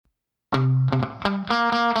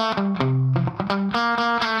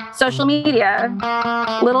Social media,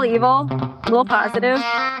 little evil, little positive,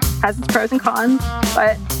 has its pros and cons,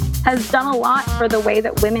 but has done a lot for the way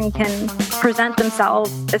that women can present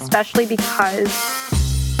themselves, especially because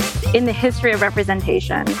in the history of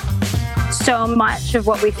representation, so much of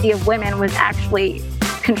what we see of women was actually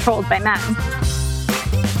controlled by men.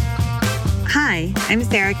 Hi, I'm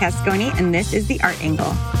Sarah Casconi, and this is The Art Angle,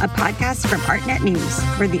 a podcast from ArtNet News,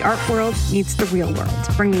 where the art world meets the real world,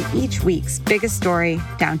 bringing each week's biggest story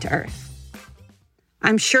down to earth.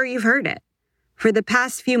 I'm sure you've heard it. For the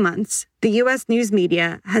past few months, the U.S. news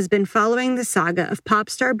media has been following the saga of pop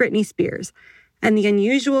star Britney Spears and the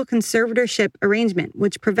unusual conservatorship arrangement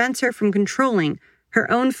which prevents her from controlling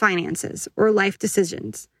her own finances or life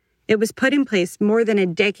decisions. It was put in place more than a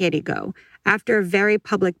decade ago after a very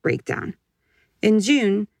public breakdown. In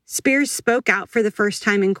June, Spears spoke out for the first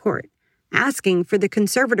time in court, asking for the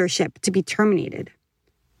conservatorship to be terminated.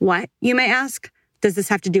 What, you may ask? Does this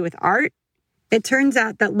have to do with art? It turns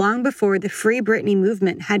out that long before the Free Britney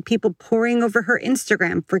movement had people poring over her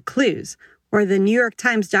Instagram for clues, or the New York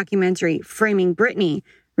Times documentary Framing Britney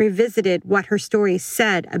revisited what her story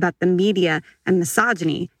said about the media and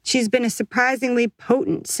misogyny, she's been a surprisingly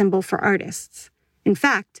potent symbol for artists. In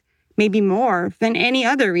fact, maybe more than any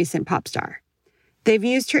other recent pop star. They've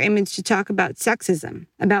used her image to talk about sexism,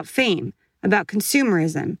 about fame, about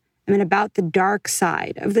consumerism, and about the dark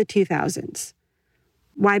side of the 2000s.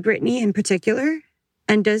 Why Britney in particular?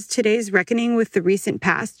 And does today's reckoning with the recent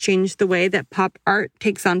past change the way that pop art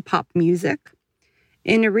takes on pop music?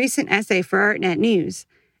 In a recent essay for ArtNet News,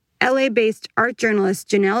 LA-based art journalist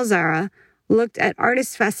Janelle Zara looked at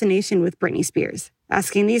artists' fascination with Britney Spears,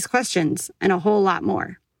 asking these questions and a whole lot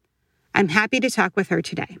more. I'm happy to talk with her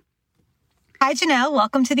today. Hi, Janelle.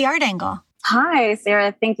 Welcome to The Art Angle. Hi,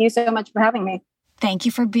 Sarah. Thank you so much for having me. Thank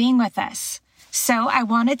you for being with us. So I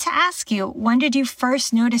wanted to ask you, when did you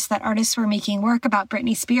first notice that artists were making work about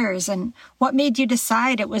Britney Spears, and what made you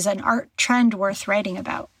decide it was an art trend worth writing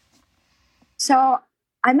about? So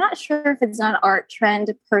I'm not sure if it's an art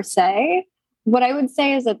trend per se. What I would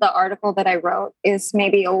say is that the article that I wrote is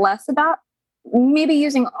maybe less about maybe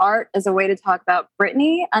using art as a way to talk about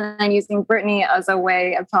Britney, and then using Britney as a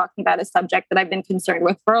way of talking about a subject that I've been concerned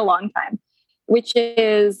with for a long time, which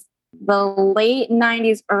is the late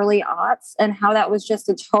 90s, early aughts, and how that was just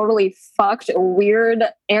a totally fucked, weird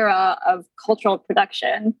era of cultural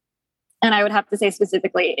production. And I would have to say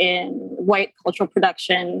specifically in white cultural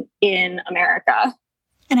production in America.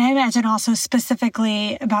 And I imagine also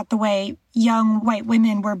specifically about the way young white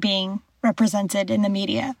women were being represented in the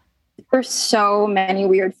media. There's so many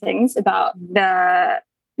weird things about the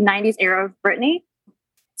 90s era of Britney.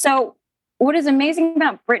 So what is amazing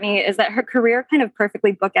about Britney is that her career kind of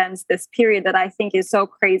perfectly bookends this period that I think is so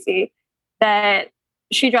crazy, that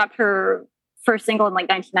she dropped her first single in like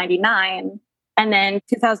 1999. And then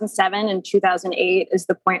 2007 and 2008 is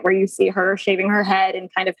the point where you see her shaving her head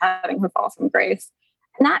and kind of having her fall from grace.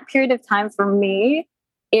 And that period of time for me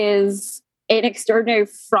is an extraordinary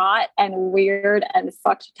fraught and weird and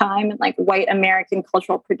fucked time in like white American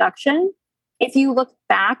cultural production. If you look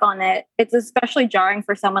back on it, it's especially jarring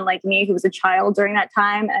for someone like me who was a child during that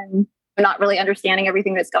time and not really understanding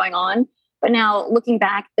everything that's going on. But now looking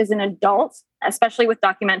back as an adult, especially with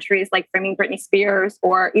documentaries like Framing Britney Spears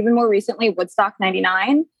or even more recently Woodstock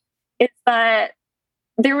 99, it's that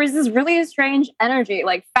there was this really strange energy.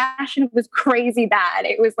 Like fashion was crazy bad.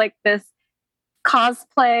 It was like this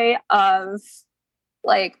cosplay of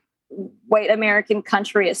like white American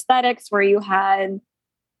country aesthetics where you had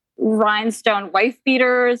rhinestone wife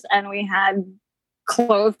beaters and we had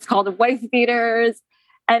clothes called wife beaters.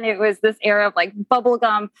 And it was this era of like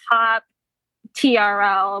bubblegum pop,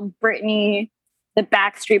 TRL, Britney, the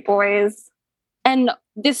Backstreet Boys, and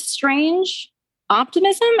this strange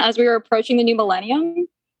optimism as we were approaching the new millennium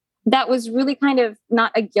that was really kind of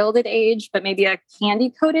not a gilded age, but maybe a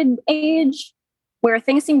candy-coated age where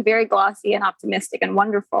things seemed very glossy and optimistic and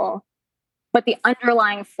wonderful, but the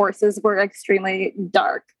underlying forces were extremely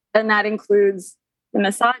dark. And that includes the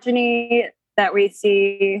misogyny that we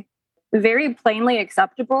see very plainly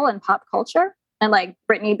acceptable in pop culture, and like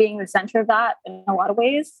Britney being the center of that in a lot of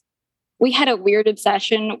ways. We had a weird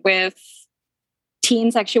obsession with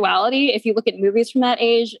teen sexuality. If you look at movies from that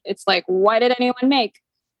age, it's like, why did anyone make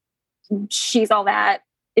She's All That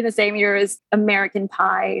in the same year as American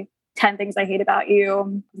Pie, 10 Things I Hate About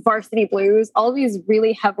You, Varsity Blues, all these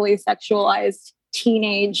really heavily sexualized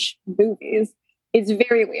teenage movies. It's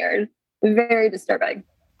very weird, very disturbing.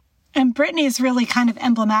 And Britney is really kind of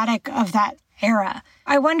emblematic of that era.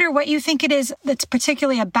 I wonder what you think it is that's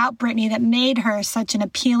particularly about Britney that made her such an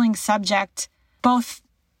appealing subject both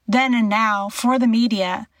then and now for the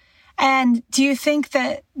media. And do you think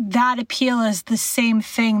that that appeal is the same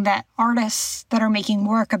thing that artists that are making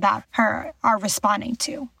work about her are responding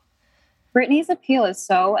to? Britney's appeal is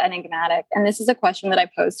so enigmatic. And this is a question that I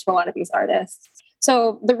pose to a lot of these artists.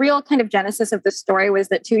 So the real kind of genesis of this story was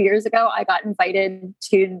that 2 years ago, I got invited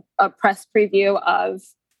to a press preview of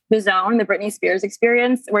The Zone, the Britney Spears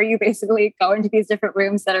experience, where you basically go into these different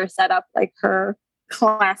rooms that are set up like her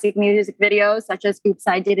classic music videos, such as Oops,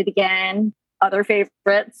 I Did It Again, other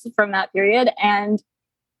favorites from that period. And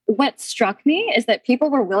what struck me is that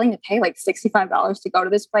people were willing to pay like $65 to go to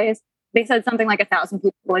this place. They said something like 1,000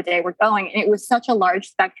 people a day were going. And it was such a large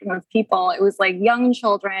spectrum of people. It was like young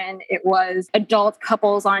children. It was adult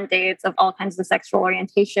couples on dates of all kinds of sexual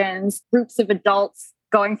orientations, groups of adults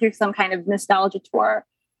going through some kind of nostalgia tour.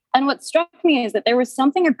 And what struck me is that there was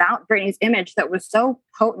something about Britney's image that was so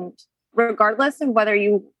potent, regardless of whether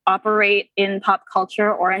you operate in pop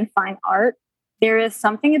culture or in fine art. There is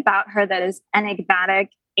something about her that is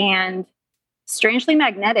enigmatic and strangely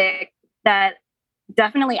magnetic that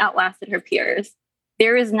definitely outlasted her peers.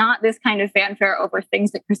 There is not this kind of fanfare over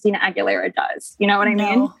things that Christina Aguilera does. You know what I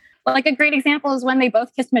mean? Like a great example is when they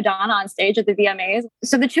both kissed Madonna on stage at the VMAs.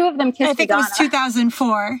 So the two of them kissed Madonna. I think it was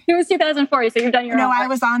 2004. It was 2004. So you've done your own work. I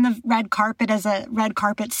was on the red carpet as a red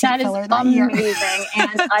carpet seat filler that year. That is amazing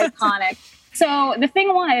and iconic. So the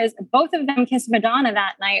thing was, both of them kissed Madonna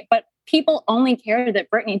that night, but people only cared that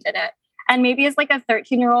Britney did it. And maybe as like a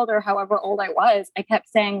 13-year-old or however old I was, I kept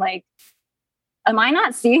saying like, am I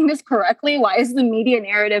not seeing this correctly? Why is the media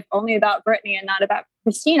narrative only about Britney and not about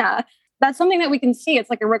Christina? That's something that we can see. It's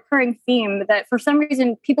like a recurring theme that for some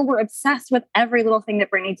reason people were obsessed with every little thing that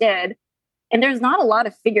Britney did. And there's not a lot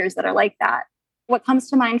of figures that are like that. What comes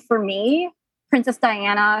to mind for me, Princess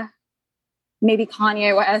Diana, maybe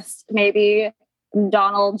Kanye West, maybe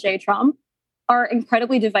Donald J. Trump, are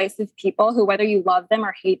incredibly divisive people who, whether you love them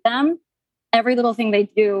or hate them, every little thing they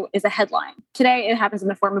do is a headline. Today, it happens in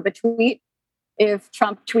the form of a tweet. If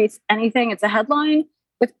Trump tweets anything, it's a headline.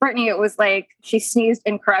 With Britney, it was like she sneezed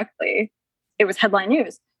incorrectly. It was headline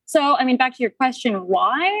news. So, I mean, back to your question,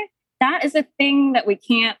 why? That is a thing that we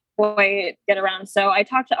can't quite get around. So I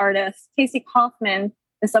talked to artists. Casey Kaufman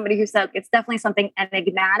is somebody who said it's definitely something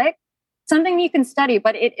enigmatic, something you can study,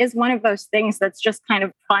 but it is one of those things that's just kind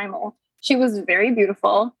of primal. She was very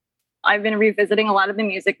beautiful. I've been revisiting a lot of the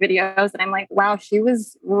music videos and I'm like, wow, she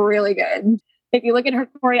was really good. If you look at her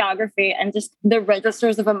choreography and just the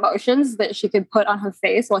registers of emotions that she could put on her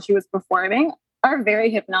face while she was performing are very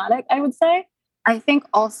hypnotic, I would say. I think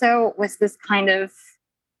also was this kind of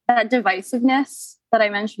that divisiveness that I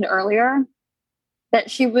mentioned earlier, that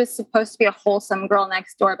she was supposed to be a wholesome girl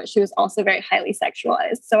next door, but she was also very highly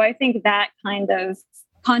sexualized. So I think that kind of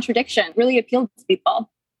contradiction really appealed to people.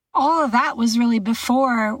 All of that was really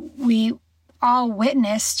before we all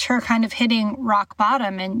witnessed her kind of hitting rock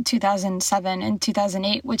bottom in 2007 and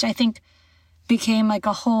 2008, which I think became like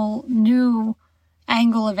a whole new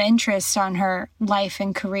angle of interest on her life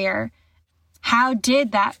and career. How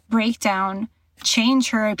did that breakdown change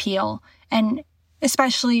her appeal? And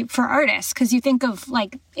especially for artists, because you think of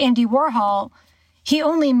like Andy Warhol, he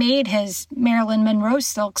only made his Marilyn Monroe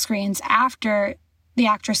silkscreens after the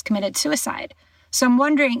actress committed suicide. So I'm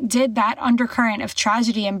wondering, did that undercurrent of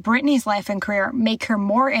tragedy in Britney's life and career make her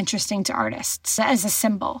more interesting to artists as a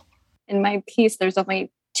symbol? In my piece, there's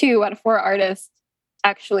only 2 out of 4 artists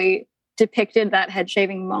actually depicted that head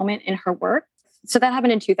shaving moment in her work. So that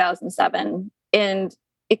happened in 2007. And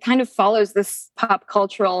it kind of follows this pop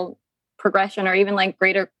cultural progression or even like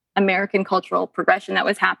greater American cultural progression that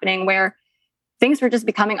was happening where things were just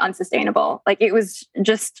becoming unsustainable. Like it was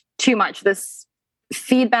just too much. This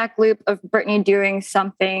feedback loop of Britney doing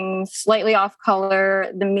something slightly off color,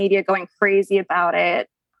 the media going crazy about it,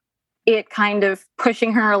 it kind of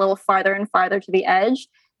pushing her a little farther and farther to the edge.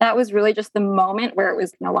 That was really just the moment where it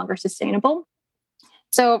was no longer sustainable.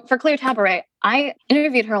 So for Claire Tabaret, I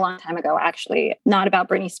interviewed her a long time ago, actually, not about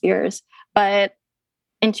Britney Spears, but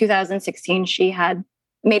in 2016, she had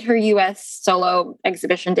made her US solo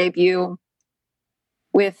exhibition debut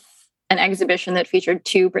with an exhibition that featured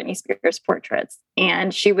 2 Britney Spears portraits.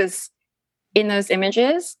 And she was in those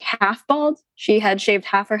images, half bald. She had shaved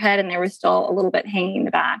half her head and there was still a little bit hanging in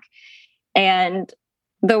the back. And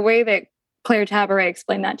the way that Claire Tabaret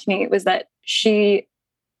explained that to me was that she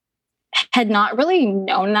had not really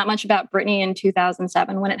known that much about Britney in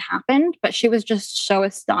 2007 when it happened, but she was just so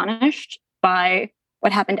astonished by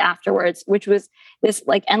what happened afterwards, which was this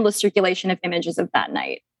like endless circulation of images of that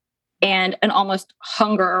night. And an almost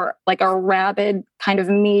hunger, like a rabid kind of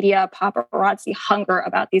media paparazzi hunger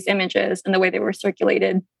about these images and the way they were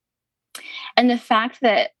circulated And the fact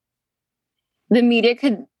that the media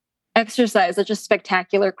could exercise such a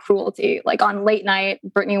spectacular cruelty, like on late night,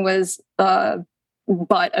 Britney was the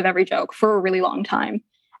butt of every joke for a really long time.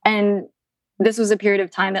 And this was a period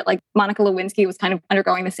of time that like Monica Lewinsky was kind of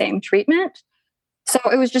undergoing the same treatment. So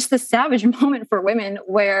it was just this savage moment for women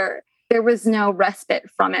where there was no respite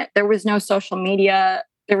from it. There was no social media.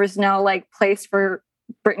 There was no like place for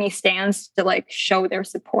Britney stans to like show their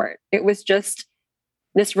support. It was just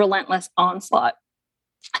this relentless onslaught.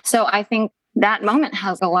 So I think that moment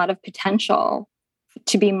has a lot of potential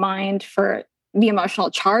to be mined for the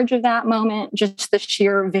emotional charge of that moment, just the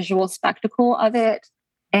sheer visual spectacle of it.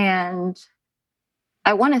 And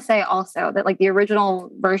I want to say also that like the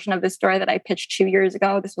original version of this story that I pitched 2 years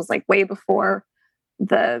ago, this was like way before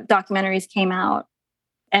the documentaries came out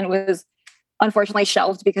and was unfortunately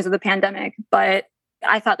shelved because of the pandemic. But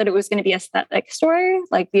I thought that it was going to be an aesthetic story,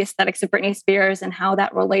 like the aesthetics of Britney Spears and how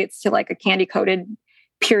that relates to like a candy-coated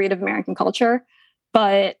period of American culture.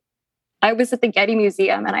 But I was at the Getty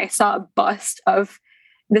Museum and I saw a bust of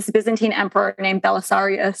this Byzantine emperor named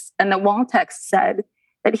Belisarius. And the wall text said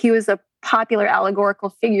that he was a popular allegorical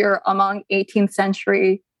figure among 18th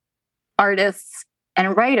century artists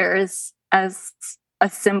and writers as a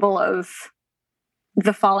symbol of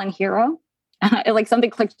the fallen hero. And like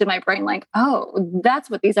something clicked in my brain, like, oh,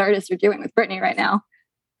 that's what these artists are doing with Britney right now.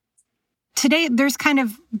 Today, there's kind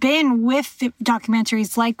of been with the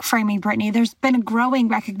documentaries like Framing Britney, there's been a growing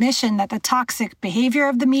recognition that the toxic behavior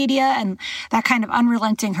of the media and that kind of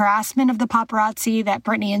unrelenting harassment of the paparazzi that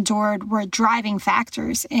Britney endured were driving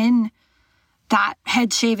factors in that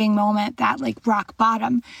head-shaving moment, that like rock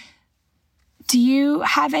bottom. Do you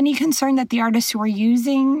have any concern that the artists who are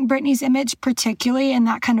using Britney's image, particularly in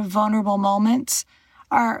that kind of vulnerable moments,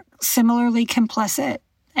 are similarly complicit?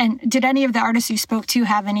 And did any of the artists you spoke to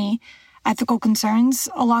have any ethical concerns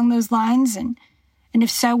along those lines? And if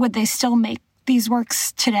so, would they still make these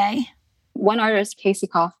works today? One artist, Casey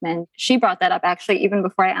Kaufman, she brought that up actually even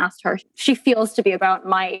before I asked her. She feels to be about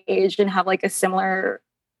my age and have like a similar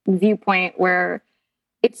viewpoint where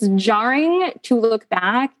it's jarring to look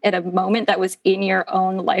back at a moment that was in your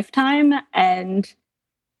own lifetime and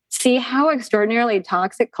see how extraordinarily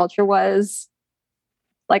toxic culture was.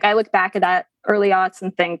 Like I look back at that early aughts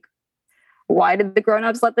and think, why did the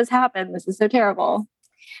grown-ups let this happen? This is so terrible.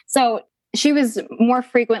 So she was more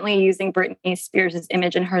frequently using Britney Spears'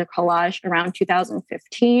 image in her collage around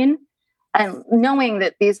 2015. And knowing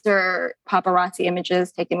that these are paparazzi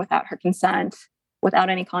images taken without her consent, without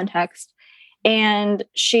any context. And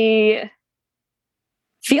she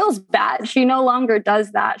feels bad. She no longer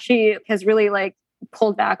does that. She has really like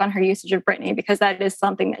pulled back on her usage of Britney because that is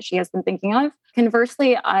something that she has been thinking of.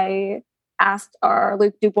 Conversely, I asked our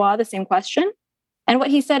Luc Dubois the same question. And what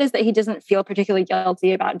he said is that he doesn't feel particularly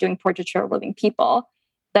guilty about doing portraiture of living people,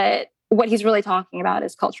 that what he's really talking about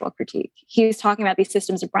is cultural critique. He's talking about these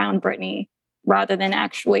systems around Britney rather than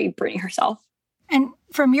actually Britney herself. And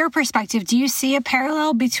from your perspective, do you see a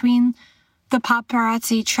parallel between the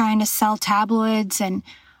paparazzi trying to sell tabloids and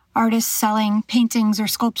artists selling paintings or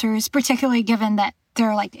sculptures, particularly given that there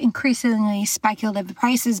are like increasingly speculative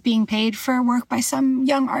prices being paid for work by some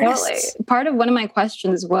young artists? Totally. Part of one of my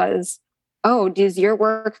questions was, oh, does your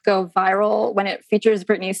work go viral when it features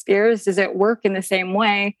Britney Spears? Does it work in the same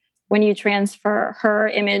way when you transfer her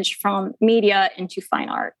image from media into fine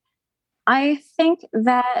art? I think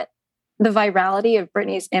that the virality of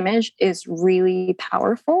Britney's image is really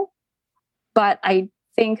powerful, but I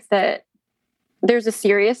think that there's a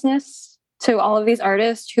seriousness to all of these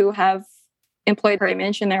artists who have employed her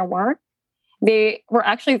image in their work. They were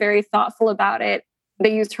actually very thoughtful about it.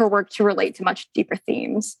 They used her work to relate to much deeper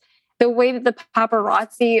themes. The way that the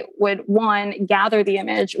paparazzi would, one, gather the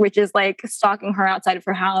image, which is like stalking her outside of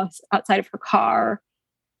her house, outside of her car,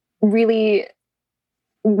 really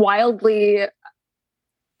wildly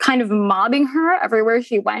kind of mobbing her everywhere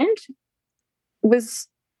she went, was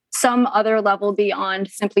some other level beyond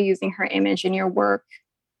simply using her image in your work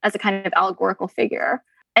as a kind of allegorical figure.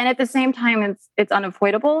 And at the same time, it's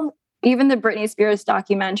unavoidable. Even the Britney Spears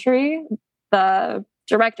documentary, the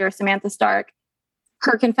director, Samantha Stark,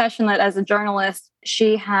 her confession that as a journalist,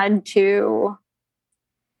 she had to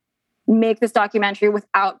make this documentary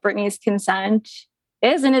without Britney's consent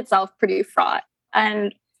is in itself pretty fraught.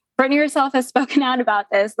 And Britney herself has spoken out about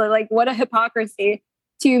this, like what a hypocrisy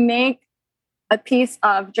to make a piece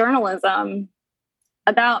of journalism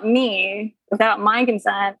about me without my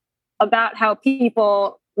consent, about how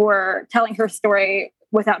people were telling her story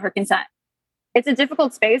without her consent. It's a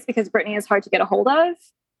difficult space because Britney is hard to get a hold of.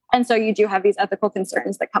 And so you do have these ethical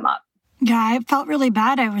concerns that come up. Yeah, I felt really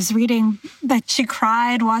bad. I was reading that she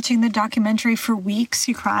cried watching the documentary for weeks.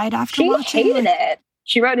 She cried after watching. She hated it.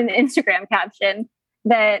 She wrote an Instagram caption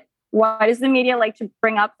that, why does the media like to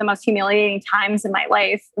bring up the most humiliating times in my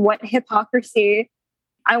life? What hypocrisy.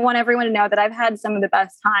 I want everyone to know that I've had some of the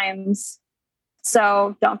best times.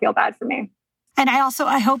 So don't feel bad for me. And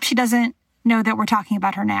I hope she doesn't know that we're talking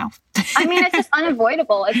about her now. I mean, it's just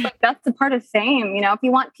unavoidable. It's like, that's the part of fame. You know, if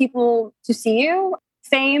you want people to see you,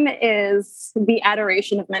 fame is the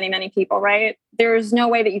adoration of many, many people, right? There's no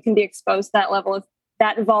way that you can be exposed to that level of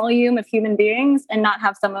that volume of human beings and not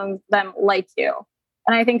have some of them like you.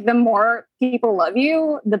 And I think the more people love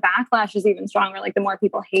you, the backlash is even stronger. Like the more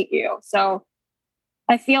people hate you. So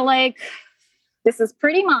I feel like this is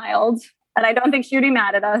pretty mild, and I don't think she would be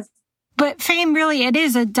mad at us. But fame really, it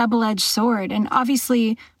is a double-edged sword. And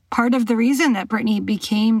obviously part of the reason that Britney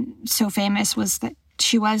became so famous was that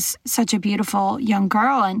she was such a beautiful young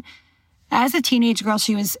girl. And as a teenage girl,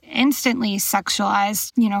 she was instantly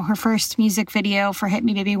sexualized. You know, her first music video for Hit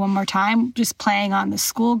Me Baby One More Time, just playing on the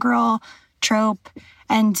schoolgirl trope.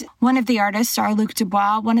 And one of the artists, our Luc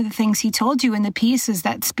Dubois, one of the things he told you in the piece is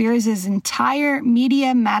that Spears' entire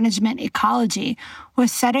media management ecology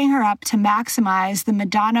was setting her up to maximize the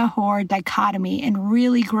Madonna whore dichotomy in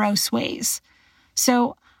really gross ways.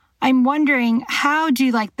 So I'm wondering, how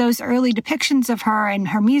do like those early depictions of her and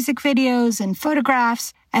her music videos and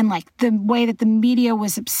photographs and like the way that the media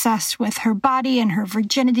was obsessed with her body and her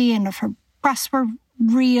virginity and if her breasts were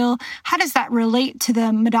real, how does that relate to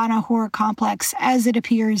the Madonna whore complex as it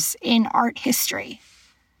appears in art history?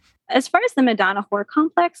 As far as the Madonna whore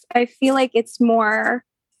complex, I feel like it's more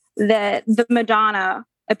that the Madonna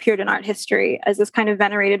appeared in art history as this kind of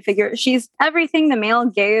venerated figure. She's everything the male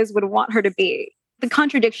gaze would want her to be. The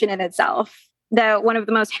contradiction in itself, that one of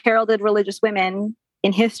the most heralded religious women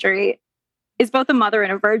in history is both a mother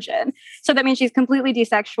and a virgin. So that means she's completely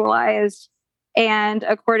desexualized. And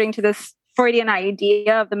according to this Freudian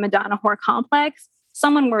idea of the Madonna whore complex,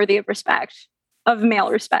 someone worthy of respect, of male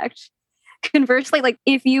respect. Conversely, like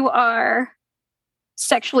if you are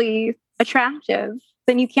sexually attractive,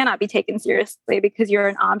 then you cannot be taken seriously because you're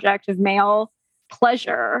an object of male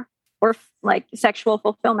pleasure or like sexual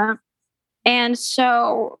fulfillment. And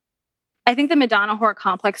so I think the Madonna whore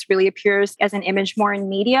complex really appears as an image more in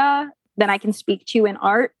media than I can speak to in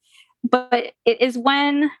art. But it is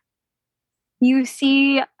when you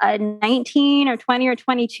see a 19 or 20 or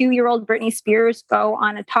 22-year-old Britney Spears go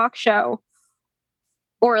on a talk show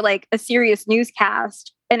or like a serious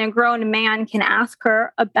newscast, and a grown man can ask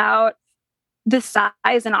her about the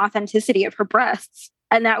size and authenticity of her breasts.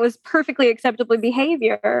 And that was perfectly acceptable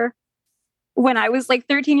behavior when I was like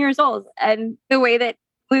 13 years old. And the way that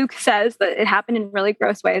Luke says that it happened in really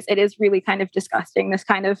gross ways, it is really kind of disgusting, this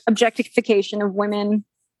kind of objectification of women,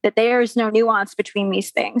 that there is no nuance between these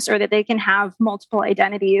things, or that they can have multiple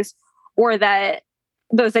identities, or that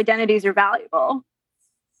those identities are valuable.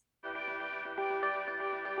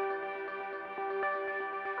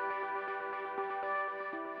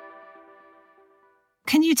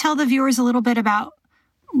 Can you tell the viewers a little bit about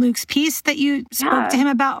Luke's piece that you spoke to him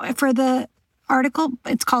about for the article?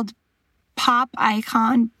 It's called Pop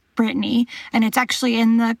Icon Britney, and it's actually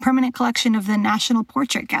in the permanent collection of the National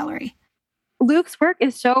Portrait Gallery. Luke's work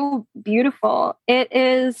is so beautiful. It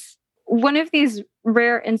is one of these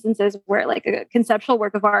rare instances where like a conceptual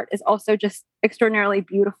work of art is also just extraordinarily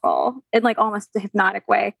beautiful in like almost a hypnotic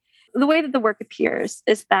way. The way that the work appears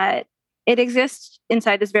is that it exists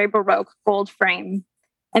inside this very Baroque gold frame,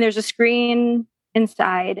 and there's a screen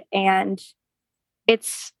inside, and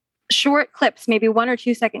it's short clips, maybe 1 or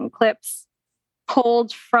 2 second clips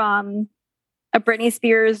pulled from a Britney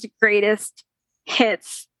Spears Greatest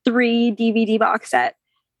Hits 3 DVD box set.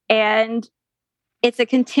 And it's a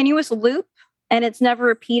continuous loop and it's never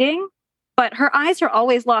repeating, but her eyes are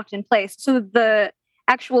always locked in place. So the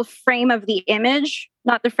actual frame of the image,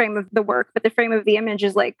 not the frame of the work, but the frame of the image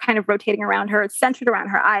is like kind of rotating around her. It's centered around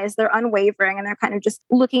her eyes. They're unwavering and they're kind of just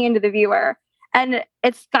looking into the viewer. And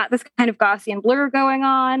it's got this kind of Gaussian blur going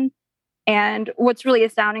on. And what's really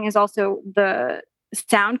astounding is also the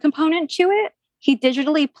sound component to it. He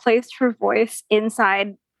digitally placed her voice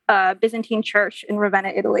inside a Byzantine church in Ravenna,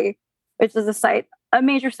 Italy, which is a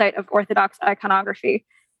major site of Orthodox iconography.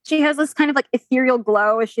 She has this kind of like ethereal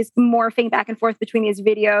glow as she's morphing back and forth between these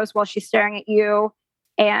videos while she's staring at you,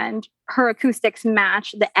 and her acoustics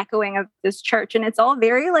match the echoing of this church. And it's all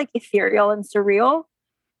very like ethereal and surreal.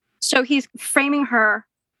 So he's framing her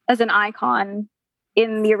as an icon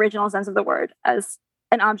in the original sense of the word, as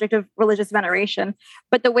an object of religious veneration.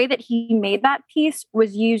 But the way that he made that piece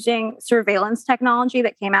was using surveillance technology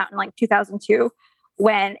that came out in like 2002,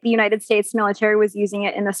 when the United States military was using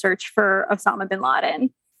it in the search for Osama bin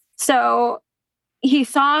Laden. So he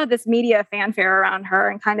saw this media fanfare around her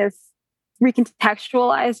and kind of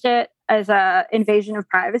recontextualized it as an invasion of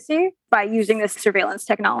privacy by using this surveillance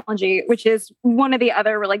technology, which is one of the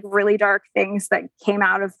other like really dark things that came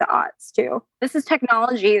out of the aughts too. This is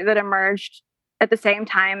technology that emerged at the same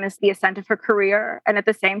time as the ascent of her career, and at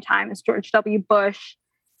the same time as George W. Bush,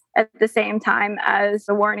 at the same time as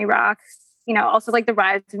the war in Iraq, also like the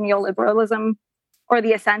rise of neoliberalism or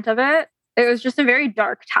the ascent of it. It was just a very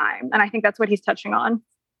dark time. And I think that's what he's touching on.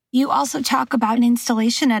 You also talk about an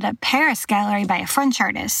installation at a Paris gallery by a French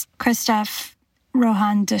artist, Christophe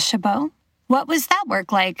Rohan de Chabot. What was that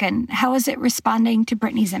work like, and how was it responding to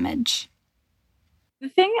Britney's image? The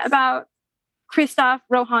thing about Christophe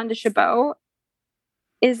Rohan de Chabot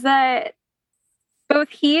is that both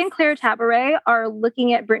he and Claire Tabaret are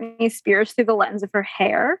looking at Britney Spears through the lens of her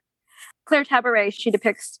hair. Claire Tabaret, she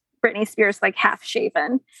depicts Britney Spears like half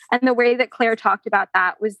shaven. And the way that Claire talked about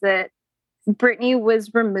that was that Britney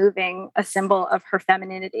was removing a symbol of her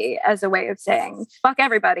femininity as a way of saying, fuck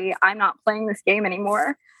everybody, I'm not playing this game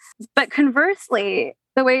anymore. But conversely,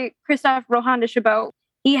 the way Christophe Rohan de Chabot,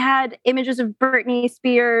 he had images of Britney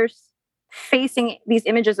Spears facing these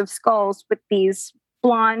images of skulls with these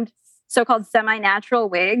blonde, so-called semi-natural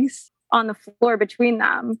wigs on the floor between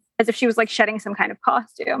them, as if she was like shedding some kind of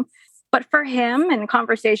costume. But for him, and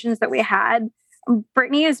conversations that we had,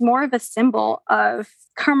 Britney is more of a symbol of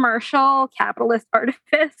commercial capitalist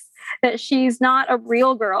artifice, that she's not a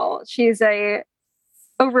real girl. She's a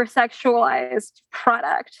over-sexualized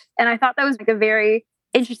product. And I thought that was like a very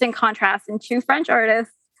interesting contrast in two French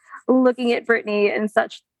artists looking at Britney in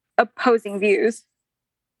such opposing views.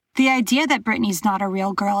 The idea that Britney's not a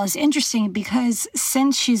real girl is interesting because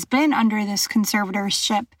since she's been under this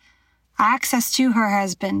conservatorship, access to her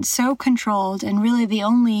has been so controlled, and really the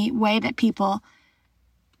only way that people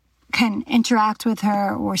can interact with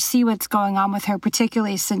her or see what's going on with her,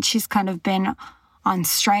 particularly since she's kind of been on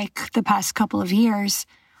strike the past couple of years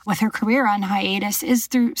with her career on hiatus, is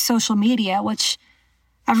through social media, which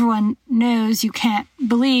everyone knows you can't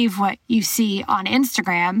believe what you see on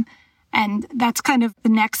Instagram. And that's kind of the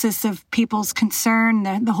nexus of people's concern.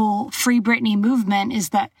 The whole Free Britney movement is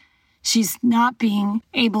that she's not being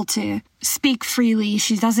able to speak freely.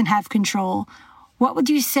 She doesn't have control. What would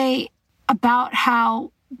you say about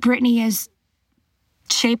how Britney is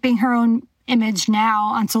shaping her own image now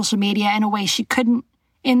on social media in a way she couldn't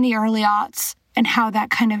in the early aughts, and how that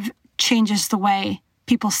kind of changes the way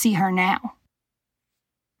people see her now?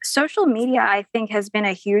 Social media, I think, has been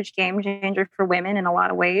a huge game changer for women in a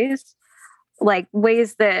lot of ways, like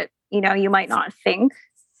ways that, you might not think.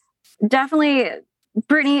 Definitely,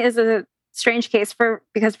 Britney is a strange case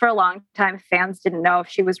because for a long time, fans didn't know if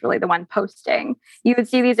she was really the one posting. You would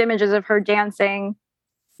see these images of her dancing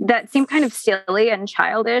that seemed kind of silly and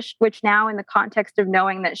childish, which now in the context of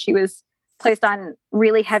knowing that she was placed on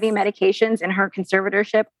really heavy medications in her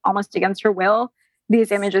conservatorship, almost against her will,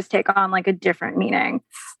 these images take on like a different meaning.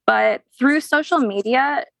 But through social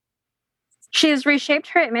media, she has reshaped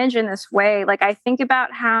her image in this way. Like, I think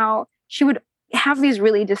about how she would have these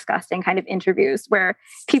really disgusting kind of interviews where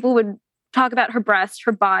people would talk about her breast,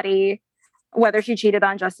 her body, whether she cheated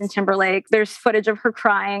on Justin Timberlake. There's footage of her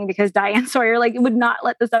crying because Diane Sawyer would not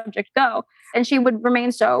let the subject go. And she would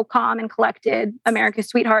remain so calm and collected, America's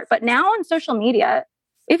sweetheart. But now on social media,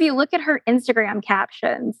 if you look at her Instagram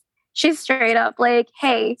captions, she's straight up like,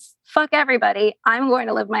 hey, fuck everybody. I'm going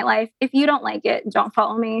to live my life. If you don't like it, don't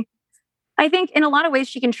follow me. I think in a lot of ways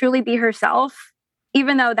she can truly be herself,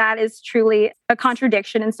 even though that is truly a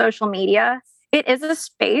contradiction in social media. It is a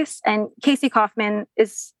space, and Casey Kaufman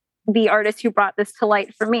is the artist who brought this to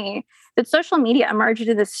light for me, that social media emerged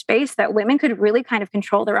into this space that women could really kind of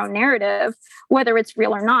control their own narrative, whether it's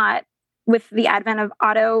real or not, with the advent of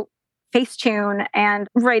auto Facetune and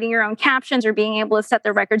writing your own captions or being able to set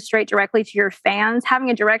the record straight directly to your fans, having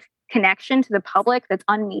a direct connection to the public that's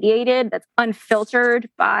unmediated, that's unfiltered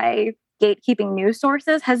by gatekeeping news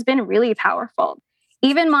sources has been really powerful.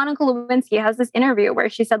 Even Monica Lewinsky has this interview where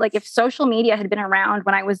she said, if social media had been around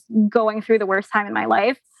when I was going through the worst time in my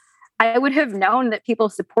life, I would have known that people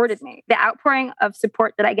supported me. The outpouring of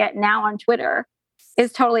support that I get now on Twitter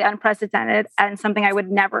is totally unprecedented and something I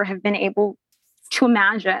would never have been able to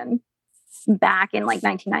imagine back in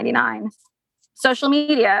 1999. Social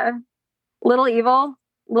media, little evil,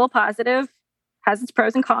 little positive, has its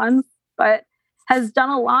pros and cons, but has done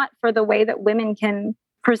a lot for the way that women can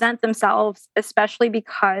present themselves, especially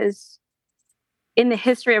because in the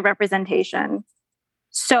history of representation,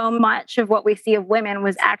 so much of what we see of women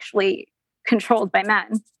was actually controlled by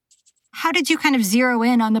men. How did you kind of zero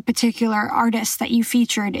in on the particular artists that you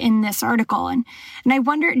featured in this article? And I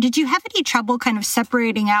wonder, did you have any trouble kind of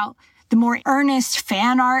separating out the more earnest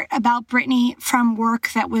fan art about Britney from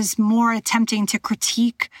work that was more attempting to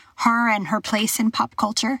critique her and her place in pop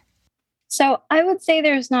culture? So I would say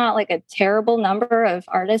there's not like a terrible number of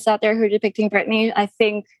artists out there who are depicting Britney. I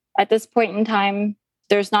think at this point in time,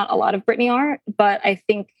 there's not a lot of Britney art, but I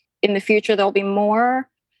think in the future, there'll be more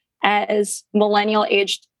as millennial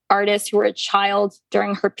aged artists who were a child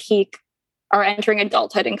during her peak are entering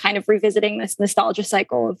adulthood and kind of revisiting this nostalgia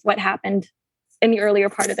cycle of what happened in the earlier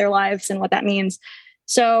part of their lives and what that means.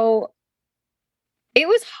 So it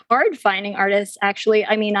was hard finding artists, actually.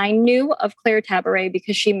 I mean, I knew of Claire Tabaret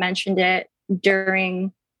because she mentioned it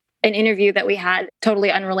during an interview that we had,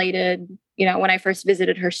 totally unrelated, when I first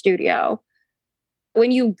visited her studio.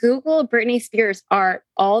 When you Google Britney Spears art,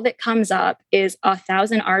 all that comes up is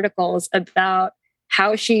 1,000 articles about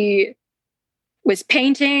how she was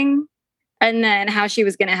painting, and then how she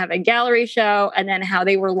was going to have a gallery show, and then how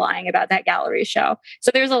they were lying about that gallery show. So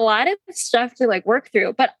there's a lot of stuff to work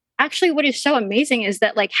through. But actually what is so amazing is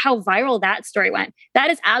that how viral that story went. That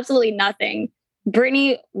is absolutely nothing.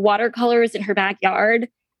 Britney watercolors in her backyard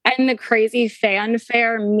and the crazy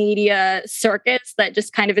fanfare media circuits that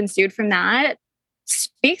just kind of ensued from that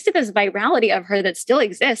speaks to this virality of her that still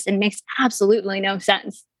exists and makes absolutely no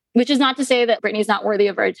sense. Which is not to say that Britney's not worthy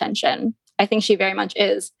of our attention. I think she very much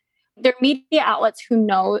is. There are media outlets who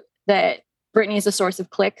know that Britney is a source of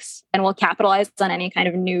clicks and will capitalize on any kind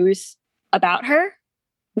of news about her,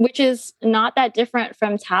 which is not that different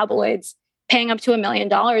from tabloids paying up to $1 million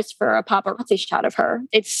for a paparazzi shot of her.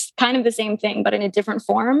 It's kind of the same thing, but in a different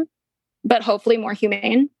form, but hopefully more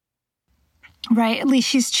humane. Right. At least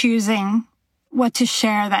she's choosing what to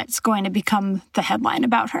share that's going to become the headline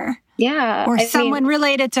about her. Yeah. Or someone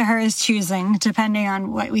related to her is choosing, depending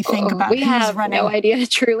on what we think about we have no idea,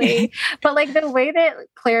 truly. But the way that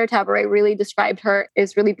Claire Tabaret really described her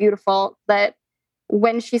is really beautiful, that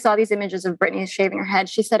when she saw these images of Britney shaving her head,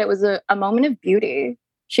 she said it was a moment of beauty.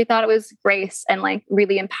 She thought it was grace and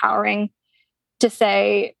really empowering to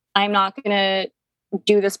say, I'm not going to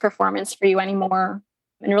do this performance for you anymore,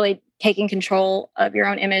 and really taking control of your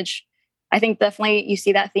own image. I think definitely you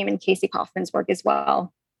see that theme in Casey Kaufman's work as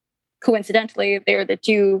well. Coincidentally, they're the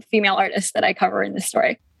two female artists that I cover in this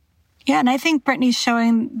story. Yeah, and I think Britney's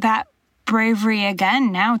showing that bravery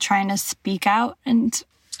again now, trying to speak out and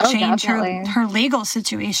change her legal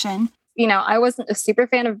situation. I wasn't a super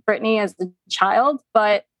fan of Britney as a child,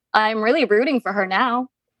 but I'm really rooting for her now.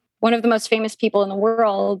 One of the most famous people in the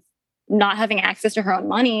world, not having access to her own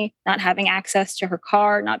money, not having access to her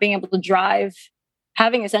car, not being able to drive,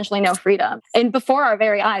 having essentially no freedom. And before our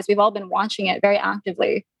very eyes, we've all been watching it very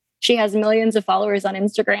actively. She has millions of followers on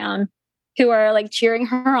Instagram who are cheering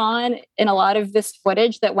her on in a lot of this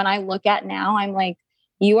footage that when I look at now, I'm like,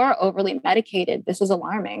 you are overly medicated. This is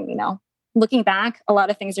alarming. Looking back, a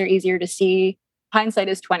lot of things are easier to see. Hindsight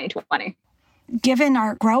is 20/20. Given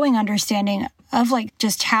our growing understanding of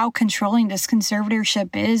just how controlling this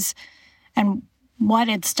conservatorship is and what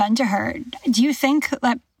it's done to her, do you think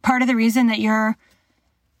that part of the reason that you're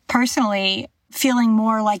personally feeling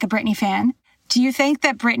more like a Britney fan, do you think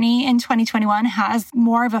that Britney in 2021 has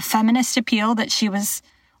more of a feminist appeal that she was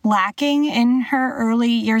lacking in her early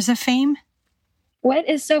years of fame? What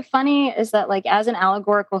is so funny is that as an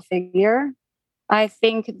allegorical figure, I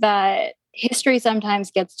think that history sometimes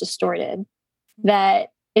gets distorted,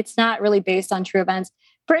 that it's not really based on true events.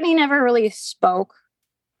 Britney never really spoke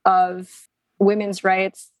of women's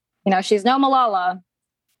rights. She's no Malala,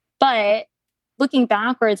 but looking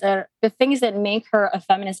backwards at the things that make her a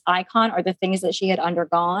feminist icon are the things that she had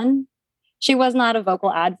undergone. She was not a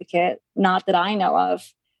vocal advocate, not that I know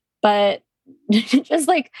of, but just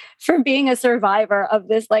for being a survivor of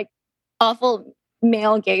this awful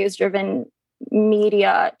male gaze driven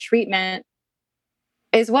media treatment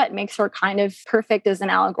is what makes her kind of perfect as an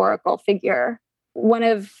allegorical figure. One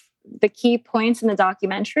of the key points in the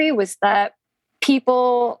documentary was that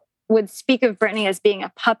people would speak of Britney as being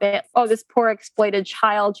a puppet. Oh, this poor exploited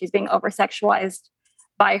child. She's being over-sexualized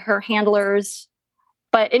by her handlers.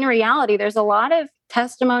 But in reality, there's a lot of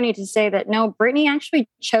testimony to say that no, Britney actually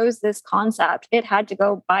chose this concept. It had to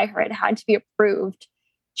go by her. It had to be approved.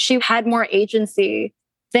 She had more agency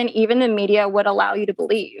than even the media would allow you to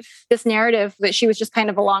believe. This narrative that she was just kind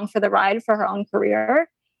of along for the ride for her own career,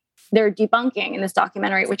 they're debunking in this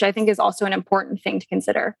documentary, which I think is also an important thing to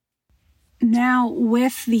consider. Now,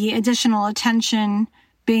 with the additional attention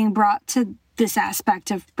being brought to this aspect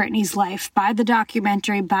of Britney's life by the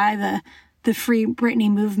documentary, by the Free Britney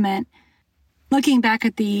movement, Looking back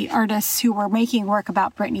at the artists who were making work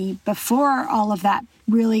about Britney before all of that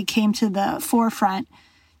really came to the forefront,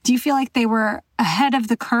 do you feel like they were ahead of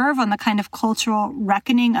the curve on the kind of cultural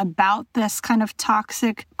reckoning about this kind of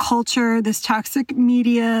toxic culture, this toxic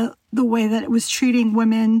media, the way that it was treating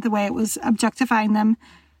women, the way it was objectifying them?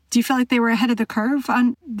 Do you feel like they were ahead of the curve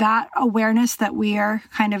on that awareness that we are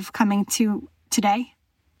kind of coming to today?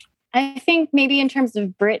 I think maybe in terms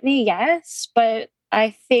of Britney, yes, but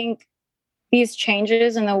I think these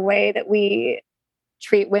changes in the way that we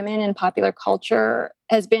treat women in popular culture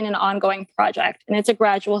has been an ongoing project. And it's a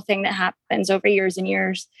gradual thing that happens over years and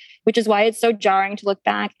years, which is why it's so jarring to look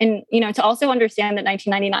back and, to also understand that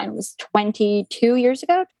 1999 was 22 years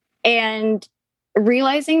ago, and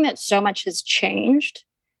realizing that so much has changed.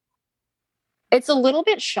 It's a little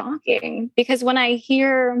bit shocking because when I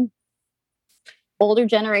hear older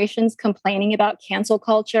generations complaining about cancel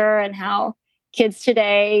culture and how kids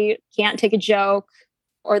today can't take a joke,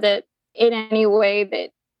 or that in any way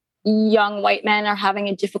that young white men are having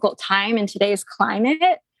a difficult time in today's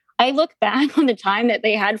climate, I look back on the time that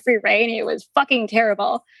they had free reign and it was fucking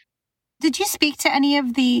terrible. Did you speak to any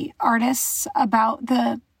of the artists about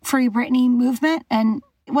the Free Britney movement, and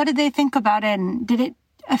what did they think about it? And did it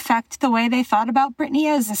affect the way they thought about Britney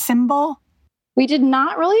as a symbol? We did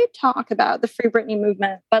not really talk about the Free Britney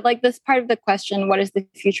movement, but like this part of the question, what is the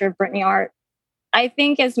future of Britney art? I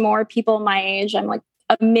think as more people my age, I'm like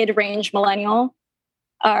a mid-range millennial,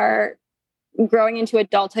 are growing into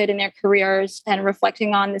adulthood in their careers and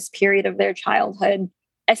reflecting on this period of their childhood,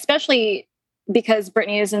 especially because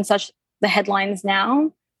Britney is in such the headlines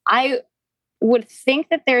now, I would think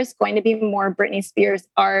that there's going to be more Britney Spears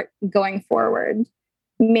art going forward,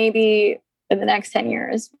 maybe in the next 10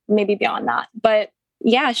 years, maybe beyond that. But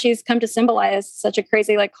yeah, she's come to symbolize such a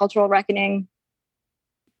crazy cultural reckoning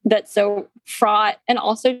that's so fraught and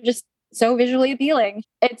also just so visually appealing.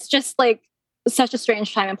 It's just such a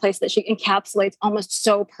strange time and place that she encapsulates almost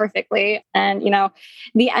so perfectly. And,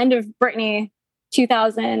 the end of Britney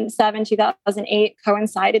 2007, 2008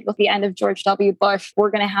 coincided with the end of George W. Bush. We're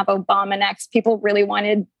going to have Obama next. People really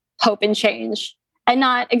wanted hope and change. And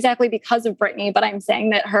not exactly because of Britney, but I'm saying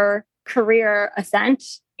that her career ascent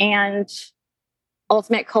and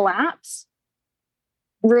ultimate collapse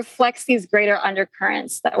reflects these greater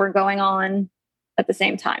undercurrents that were going on at the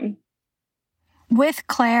same time. With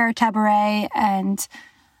Claire Tabaret and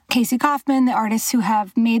Casey Kaufman, the artists who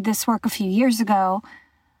have made this work a few years ago,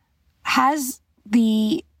 has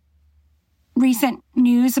the recent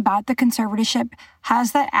news about the conservatorship,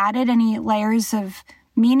 has that added any layers of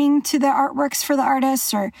meaning to the artworks for the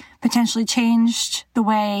artists, or potentially changed the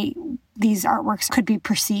way these artworks could be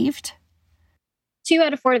perceived? 2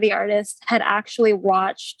 out of 4 of the artists had actually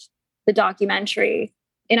watched the documentary.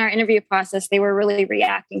 In our interview process, they were really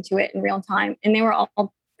reacting to it in real time, and they were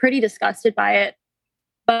all pretty disgusted by it.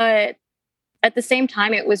 But at the same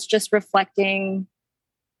time, it was just reflecting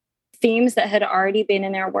themes that had already been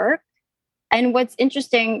in their work. And what's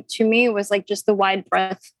interesting to me was just the wide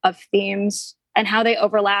breadth of themes and how they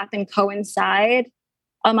overlap and coincide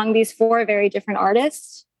among these 4 very different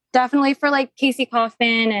artists. Definitely for Casey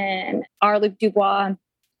Kaufman and R. Dubois,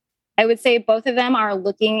 I would say both of them are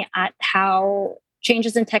looking at how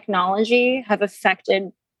changes in technology have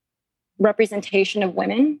affected representation of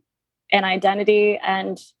women and identity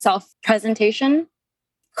and self-presentation.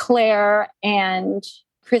 Claire and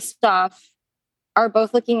Christophe are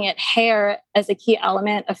both looking at hair as a key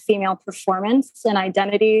element of female performance and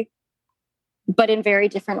identity, but in very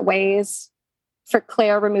different ways. For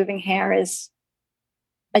Claire, removing hair is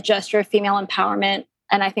a gesture of female empowerment.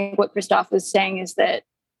 And I think what Christophe was saying is that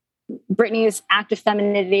Britney's act of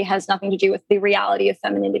femininity has nothing to do with the reality of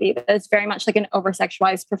femininity. But it's very much an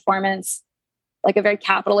over-sexualized performance, a very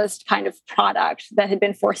capitalist kind of product that had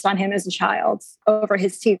been forced on him as a child over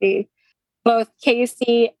his TV. Both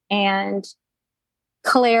Casey and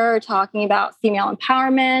Claire are talking about female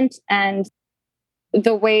empowerment and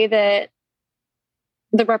the way that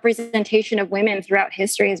the representation of women throughout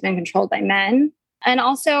history has been controlled by men. And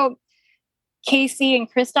also, Casey and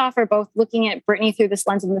Christophe are both looking at Britney through this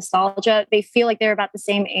lens of nostalgia. They feel like they're about the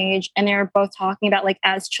same age, and they're both talking about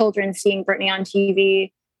as children seeing Britney on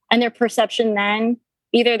TV and their perception then,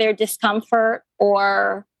 either their discomfort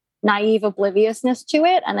or naive obliviousness to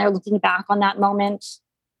it. And they're looking back on that moment.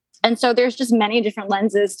 And so there's just many different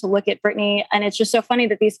lenses to look at Britney. And it's just so funny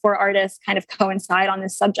that these 4 artists kind of coincide on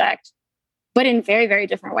this subject, but in very, very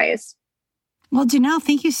different ways. Well, Janelle,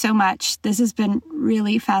 thank you so much. This has been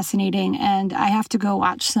really fascinating, and I have to go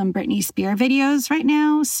watch some Britney Spears videos right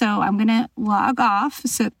now, so I'm going to log off.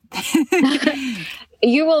 So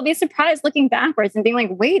you will be surprised looking backwards and being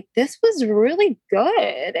like, wait, this was really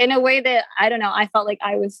good in a way that, I don't know, I felt like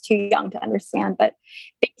I was too young to understand. But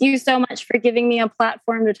thank you so much for giving me a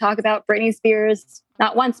platform to talk about Britney Spears,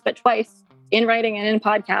 not once, but twice, in writing and in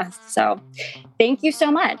podcasts. So thank you so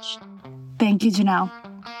much. Thank you, Janelle.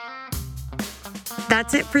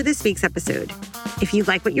 That's it for this week's episode. If you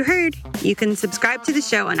like what you heard, you can subscribe to the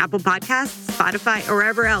show on Apple Podcasts, Spotify, or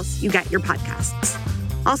wherever else you get your podcasts.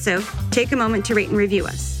 Also, take a moment to rate and review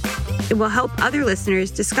us. It will help other listeners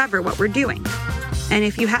discover what we're doing. And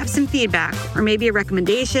if you have some feedback or maybe a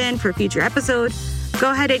recommendation for a future episode,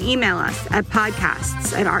 go ahead and email us at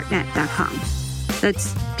podcasts@artnet.com.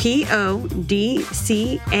 That's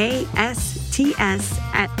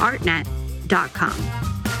podcasts@artnet.com.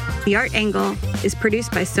 The Art Angle is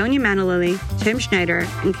produced by Sonia Manalili, Tim Schneider,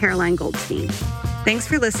 and Caroline Goldstein. Thanks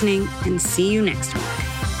for listening, and see you next week.